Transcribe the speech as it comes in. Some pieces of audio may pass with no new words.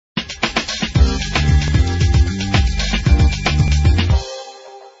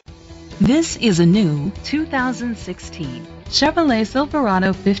This is a new 2016 Chevrolet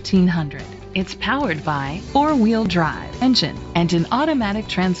Silverado 1500. It's powered by four-wheel drive engine and an automatic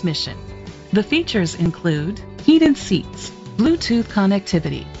transmission. The features include heated seats, Bluetooth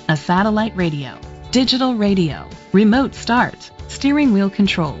connectivity, a satellite radio, digital radio, remote start, steering wheel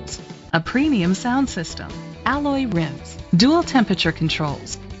controls, a premium sound system, alloy rims, dual temperature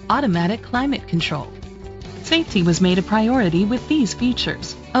controls, automatic climate control. Safety was made a priority with these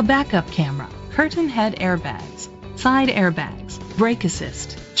features: a backup camera, curtain head airbags, side airbags, brake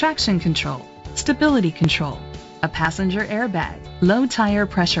assist, traction control, stability control, a passenger airbag, low tire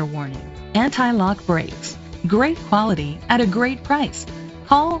pressure warning, anti-lock brakes. Great quality at a great price.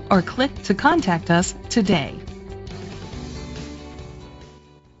 Call or click to contact us today.